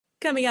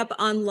Coming up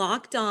on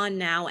Locked On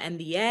Now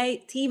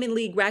NBA, team and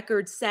league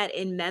records set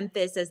in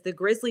Memphis as the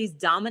Grizzlies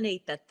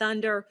dominate the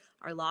Thunder.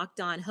 Our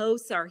Locked On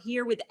hosts are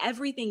here with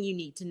everything you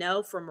need to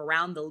know from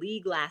around the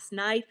league last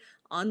night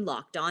on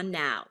Locked On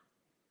Now.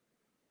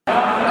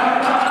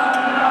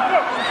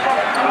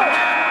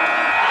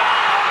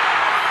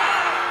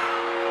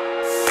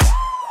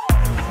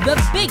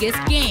 The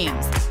biggest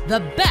games,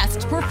 the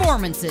best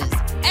performances,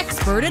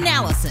 expert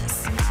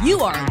analysis. You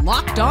are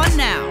Locked On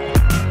Now.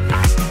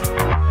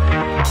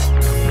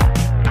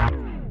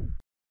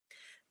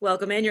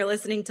 Welcome in. You're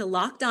listening to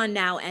Locked On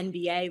Now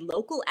NBA,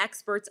 local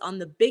experts on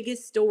the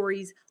biggest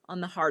stories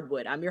on the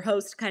hardwood. I'm your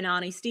host,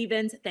 Kainani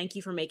Stevens. Thank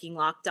you for making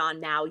Locked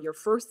On Now your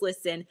first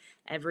listen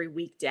every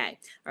weekday.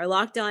 Our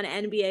Locked On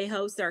NBA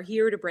hosts are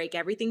here to break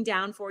everything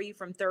down for you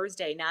from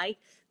Thursday night.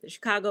 The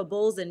Chicago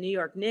Bulls and New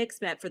York Knicks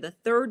met for the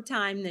third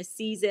time this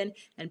season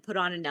and put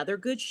on another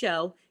good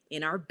show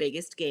in our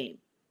biggest game.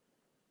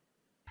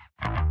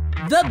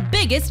 The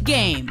biggest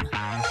game.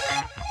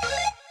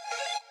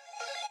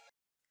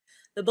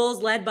 The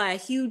Bulls led by a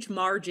huge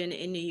margin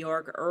in New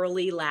York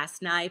early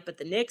last night, but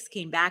the Knicks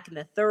came back in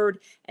the third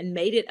and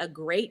made it a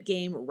great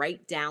game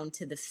right down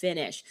to the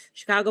finish.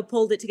 Chicago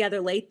pulled it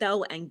together late,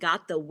 though, and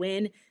got the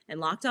win,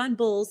 and Locked On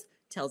Bulls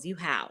tells you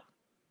how.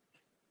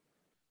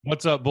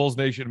 What's up, Bulls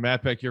Nation?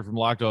 Matt Peck here from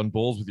Locked On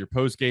Bulls with your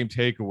post-game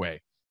takeaway.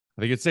 I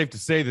think it's safe to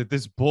say that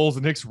this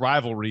Bulls-Knicks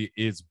rivalry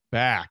is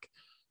back.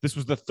 This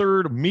was the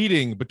third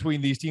meeting between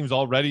these teams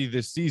already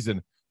this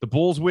season. The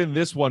Bulls win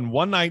this one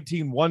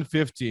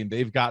 119-115.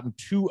 They've gotten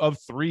 2 of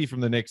 3 from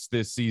the Knicks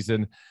this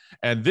season.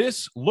 And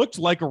this looked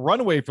like a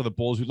runaway for the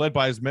Bulls, who led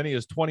by as many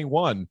as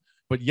 21.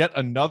 But yet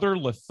another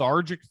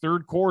lethargic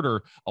third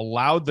quarter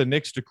allowed the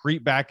Knicks to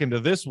creep back into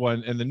this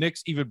one. And the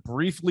Knicks even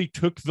briefly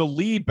took the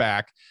lead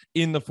back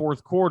in the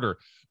fourth quarter.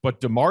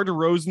 But DeMar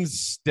DeRozan's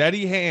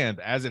steady hand,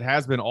 as it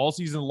has been all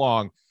season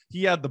long,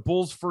 he had the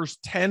Bulls'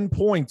 first 10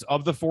 points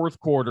of the fourth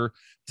quarter,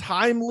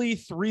 timely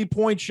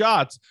 3-point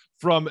shots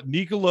from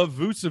Nikola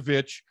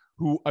Vucevic,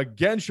 who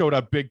again showed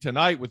up big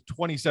tonight with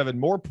 27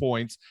 more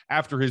points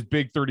after his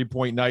big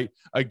 30-point night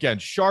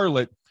against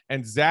Charlotte,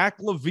 and Zach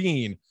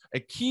LaVine, a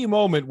key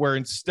moment where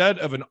instead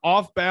of an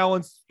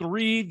off-balance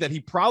three that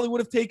he probably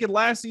would have taken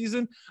last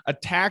season,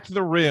 attacked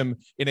the rim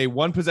in a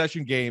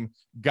one-possession game,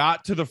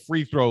 got to the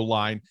free throw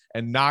line,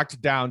 and knocked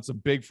down some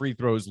big free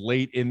throws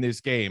late in this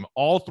game.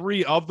 All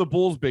 3 of the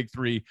Bulls' big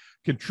 3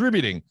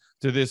 contributing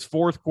to this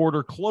fourth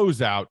quarter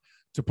closeout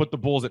to put the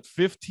Bulls at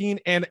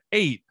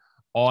 15-8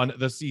 on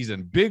the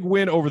season. Big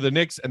win over the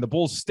Knicks, and the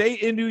Bulls stay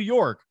in New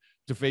York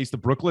to face the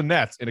Brooklyn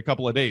Nets in a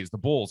couple of days. The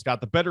Bulls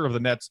got the better of the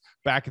Nets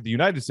back at the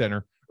United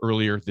Center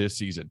earlier this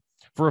season.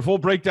 For a full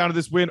breakdown of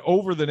this win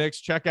over the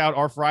Knicks, check out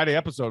our Friday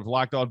episode of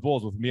Locked On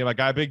Bulls with me and my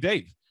guy, Big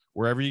Dave,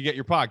 wherever you get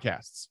your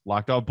podcasts.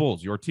 Locked On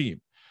Bulls, your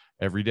team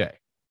every day.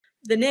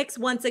 The Knicks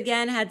once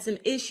again had some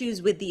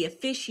issues with the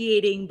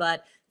officiating,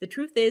 but the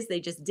truth is they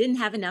just didn't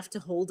have enough to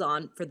hold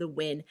on for the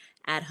win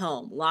at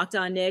home. Locked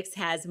On Knicks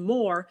has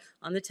more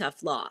on the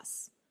tough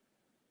loss.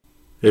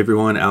 Hey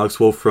everyone, Alex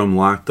Wolf from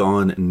Locked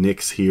On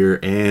Knicks here,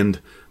 and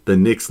the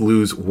Knicks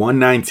lose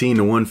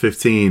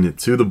 119-115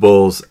 to the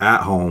Bulls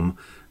at home.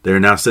 They're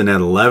now sitting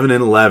at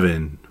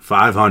 11-11,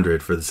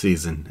 500 for the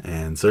season,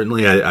 and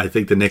certainly I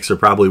think the Knicks are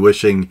probably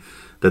wishing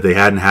that they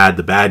hadn't had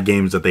the bad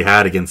games that they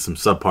had against some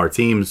subpar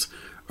teams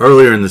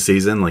earlier in the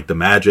season, like the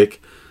Magic,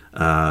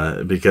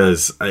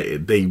 because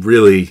they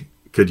really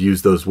could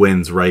use those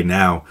wins right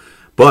now.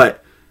 But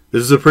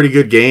this is a pretty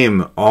good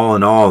game, all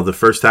in all. The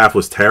first half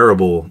was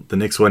terrible. The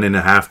Knicks went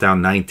into half down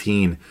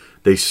 19.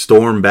 They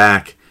storm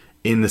back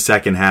in the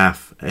second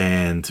half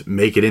and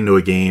make it into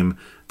a game,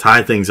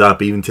 tie things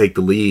up, even take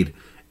the lead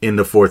in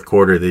the fourth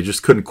quarter. They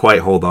just couldn't quite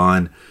hold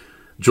on.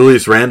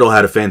 Julius Randle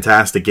had a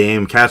fantastic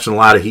game, catching a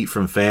lot of heat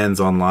from fans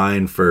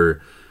online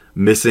for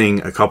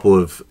missing a couple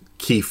of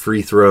key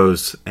free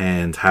throws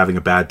and having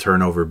a bad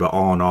turnover, but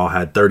all in all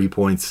had 30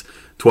 points,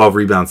 12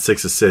 rebounds,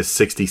 6 assists,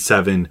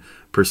 67%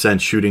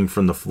 shooting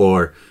from the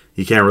floor.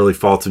 You can't really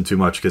fault him too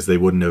much because they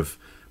wouldn't have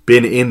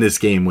been in this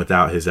game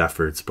without his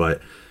efforts.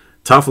 But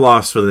tough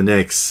loss for the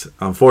Knicks.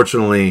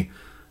 Unfortunately,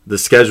 the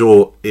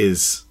schedule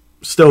is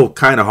still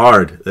kind of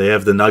hard. They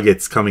have the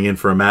Nuggets coming in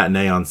for a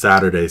matinee on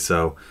Saturday,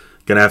 so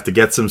going to have to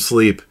get some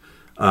sleep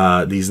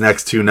these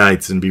next 2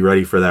 nights and be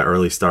ready for that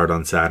early start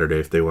on Saturday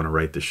if they want to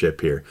right the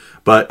ship here.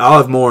 But I'll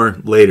have more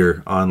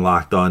later on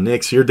Locked On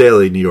Knicks, your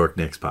daily New York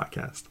Knicks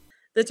podcast.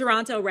 The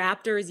Toronto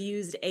Raptors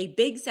used a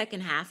big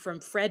second half from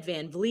Fred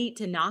VanVleet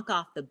to knock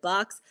off the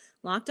Bucks.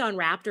 Locked On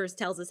Raptors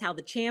tells us how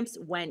the champs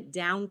went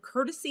down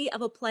courtesy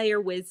of a player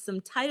with some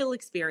title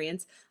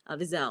experience of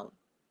his own.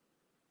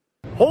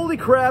 Holy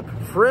crap,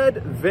 Fred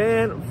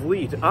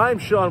VanVleet. I'm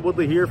Sean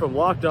Woodley here from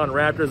Locked On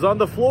Raptors on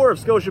the floor of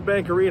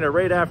Scotiabank Arena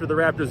right after the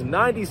Raptors'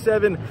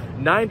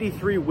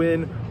 97-93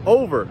 win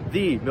over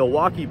the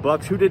Milwaukee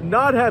Bucks, who did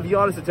not have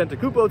Giannis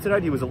Antetokounmpo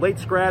tonight. He was a late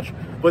scratch,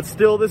 but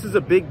still, this is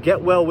a big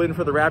get-well win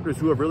for the Raptors,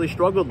 who have really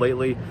struggled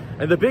lately.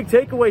 And the big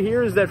takeaway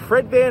here is that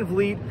Fred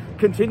VanVleet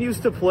continues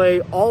to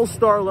play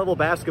all-star level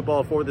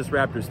basketball for this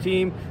Raptors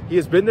team. He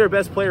has been their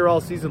best player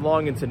all season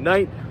long, and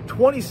tonight,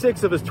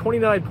 26 of his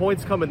 29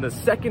 points come in the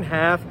second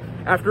half.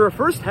 After a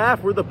first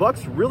half where the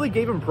Bucks really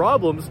gave him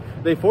problems,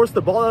 they forced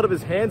the ball out of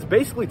his hands,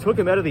 basically took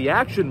him out of the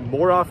action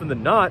more often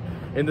than not.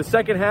 In the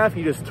second half,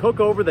 he just took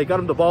over. They got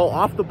him the ball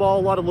off the ball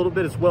a little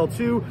bit as well,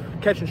 too.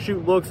 Catch and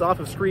shoot looks off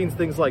of screens,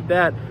 things like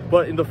that.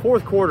 But in the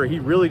fourth quarter, he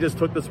really just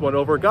took this one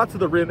over, got to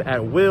the rim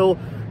at will,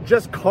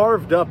 just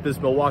carved up this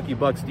Milwaukee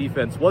Bucks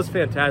defense, was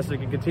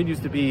fantastic, and continues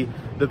to be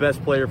the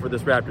best player for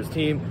this Raptors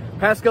team.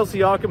 Pascal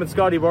Siakam and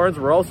Scotty Barnes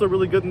were also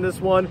really good in this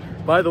one.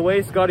 By the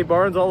way, Scotty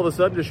Barnes all of a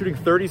sudden is shooting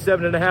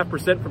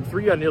 37.5% from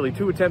three on nearly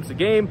 2 attempts a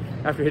game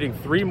after hitting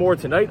 3 more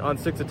tonight on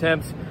 6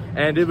 attempts.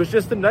 And it was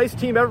just a nice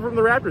team effort from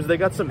the Raptors. They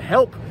got some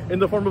help in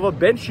the form of a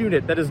bench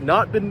unit that has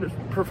not been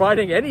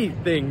providing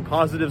anything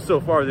positive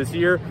so far this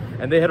year.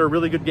 And they had a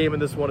really good game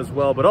in this one as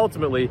well. But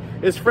ultimately,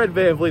 it's Fred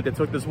VanVleet that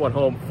took this one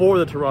home for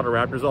the Toronto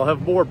Raptors. I'll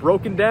have more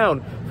broken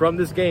down from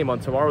this game on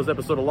tomorrow's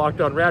episode of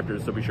Locked On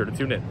Raptors, so be sure to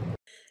tune in.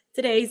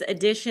 Today's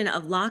edition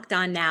of Locked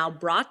On Now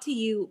brought to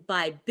you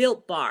by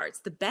Built Bar. It's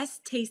the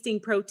best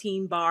tasting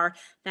protein bar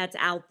that's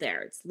out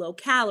there. It's low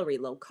calorie,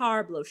 low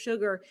carb, low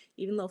sugar,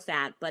 even low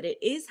fat, but it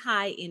is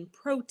high in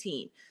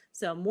protein.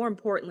 So more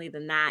importantly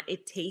than that,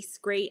 it tastes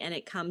great and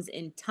it comes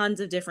in tons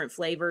of different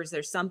flavors.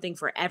 There's something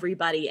for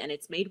everybody, and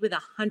it's made with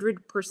 100%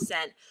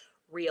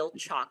 real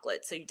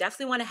chocolate. So you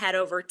definitely want to head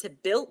over to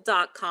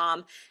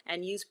built.com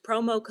and use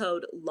promo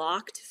code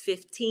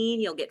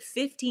LOCKED15. You'll get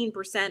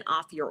 15%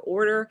 off your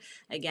order.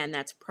 Again,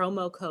 that's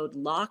promo code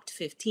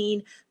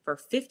LOCKED15 for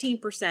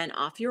 15%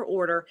 off your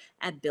order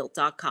at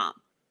built.com.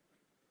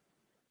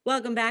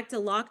 Welcome back to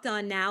Locked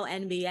On Now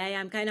NBA.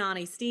 I'm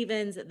Kainani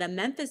Stevens. The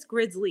Memphis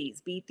Grizzlies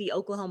beat the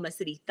Oklahoma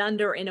City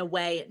Thunder in a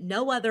way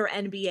no other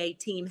NBA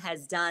team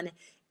has done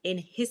in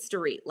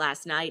history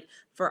last night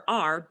for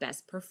our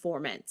best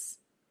performance.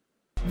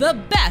 The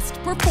best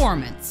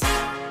performance.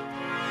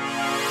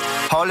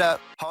 Hold up.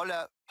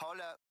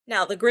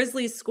 Now, the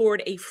Grizzlies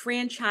scored a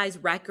franchise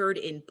record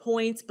in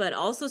points, but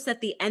also set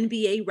the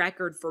NBA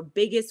record for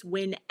biggest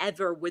win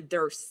ever with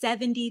their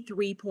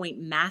 73-point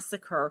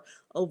massacre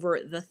over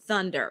the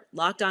Thunder.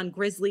 Locked On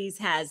Grizzlies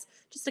has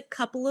just a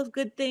couple of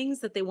good things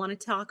that they want to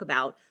talk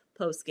about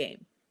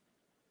post-game.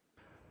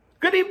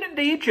 Good evening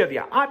to each of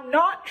you. I'm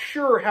not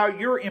sure how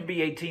your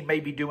NBA team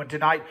may be doing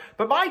tonight,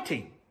 but my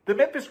team, the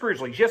Memphis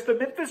Grizzlies, yes, the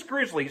Memphis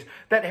Grizzlies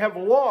that have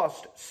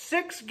lost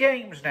 6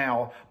 games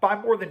now by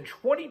more than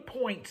 20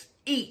 points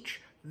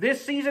each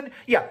this season.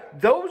 Yeah,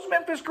 those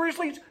Memphis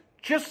Grizzlies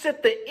just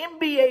set the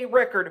NBA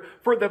record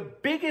for the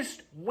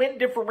biggest win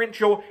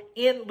differential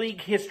in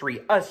league history.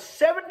 A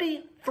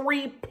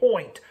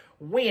 73-point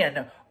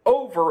win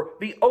over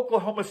the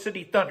Oklahoma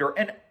City Thunder.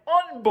 An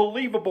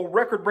unbelievable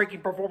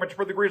record-breaking performance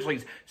for the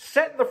Grizzlies,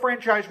 setting the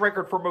franchise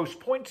record for most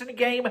points in a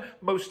game,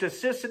 most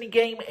assists in a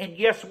game, and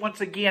yes,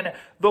 once again,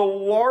 the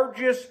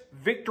largest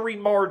victory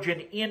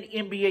margin in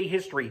NBA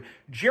history.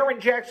 Jaren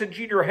Jackson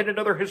Jr. had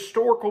another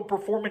historical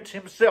performance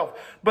himself,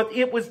 but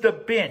it was the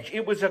bench.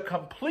 It was a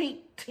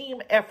complete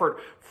team effort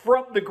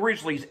from the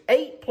Grizzlies.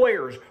 8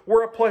 players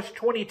were a plus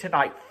 20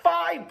 tonight.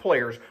 5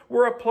 players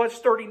were a plus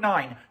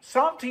 39.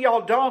 Santi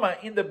Aldama,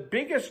 in the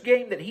biggest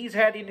game that he's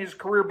had in his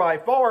career by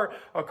far,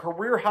 a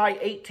career-high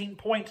 18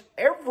 points.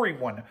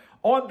 Everyone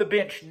on the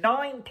bench,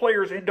 9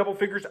 players in double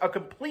figures, a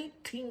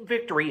complete team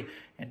victory.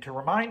 And to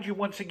remind you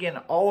once again,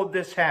 all of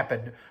this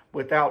happened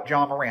without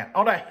Ja Morant.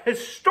 On a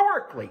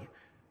historically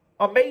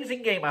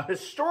amazing game, a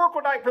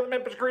historical night for the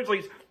Memphis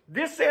Grizzlies.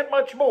 This and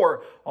much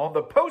more on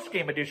the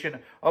post-game edition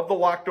of the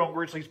Locked On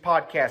Grizzlies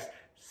podcast.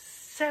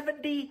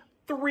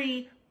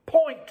 73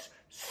 points.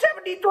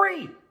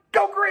 73!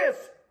 Go Grizz!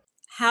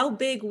 How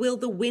big will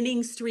the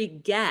winning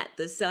streak get?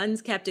 The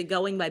Suns kept it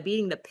going by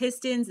beating the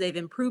Pistons. They've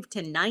improved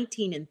to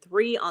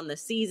 19-3 on the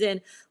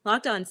season.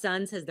 Locked On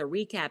Suns has the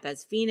recap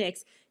as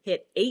Phoenix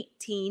hit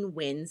 18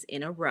 wins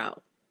in a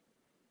row.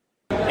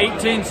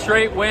 18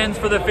 straight wins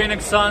for the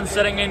Phoenix Suns,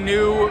 setting a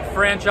new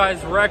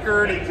franchise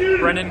record.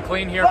 Brendan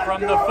Clean here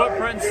from the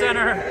Footprint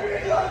Center.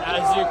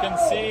 As you can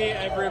see,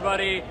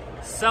 everybody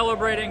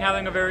celebrating,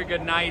 having a very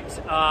good night.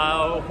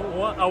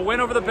 A win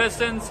over the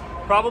Pistons,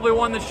 probably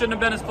one that shouldn't have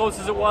been as close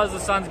as it was. The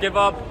Suns give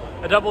up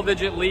a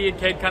double-digit lead.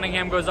 Cade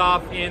Cunningham goes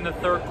off in the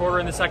third quarter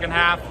in the second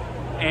half,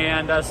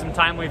 and some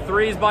timely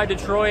threes by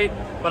Detroit.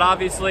 But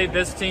obviously,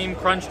 this team,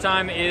 crunch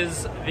time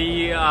is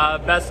the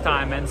best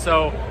time, and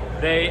so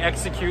they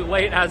execute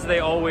late, as they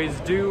always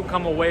do,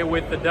 come away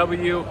with the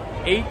W.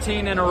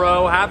 18 in a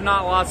row, have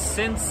not lost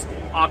since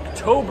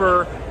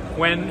October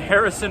when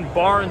Harrison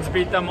Barnes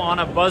beat them on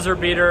a buzzer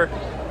beater.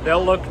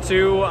 They'll look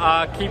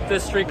to keep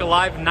this streak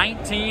alive.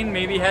 19,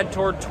 maybe head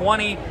toward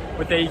 20,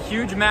 with a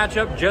huge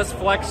matchup just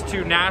flexed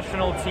to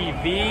national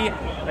TV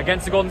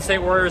against the Golden State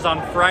Warriors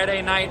on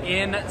Friday night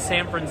in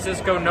San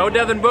Francisco. No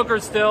Devin Booker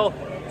still,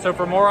 so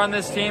for more on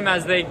this team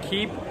as they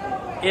keep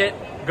it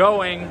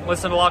going.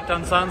 Listen to Locked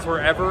On Suns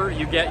wherever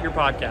you get your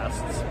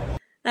podcasts.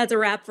 That's a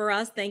wrap for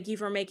us. Thank you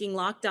for making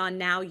Locked On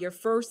Now your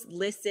first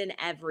listen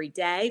every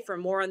day. For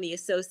more on the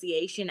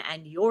association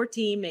and your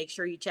team, make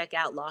sure you check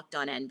out Locked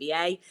On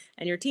NBA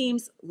and your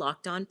team's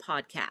Locked On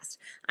podcast.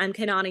 I'm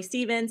Kanani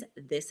Stevens.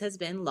 This has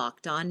been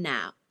Locked On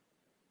Now.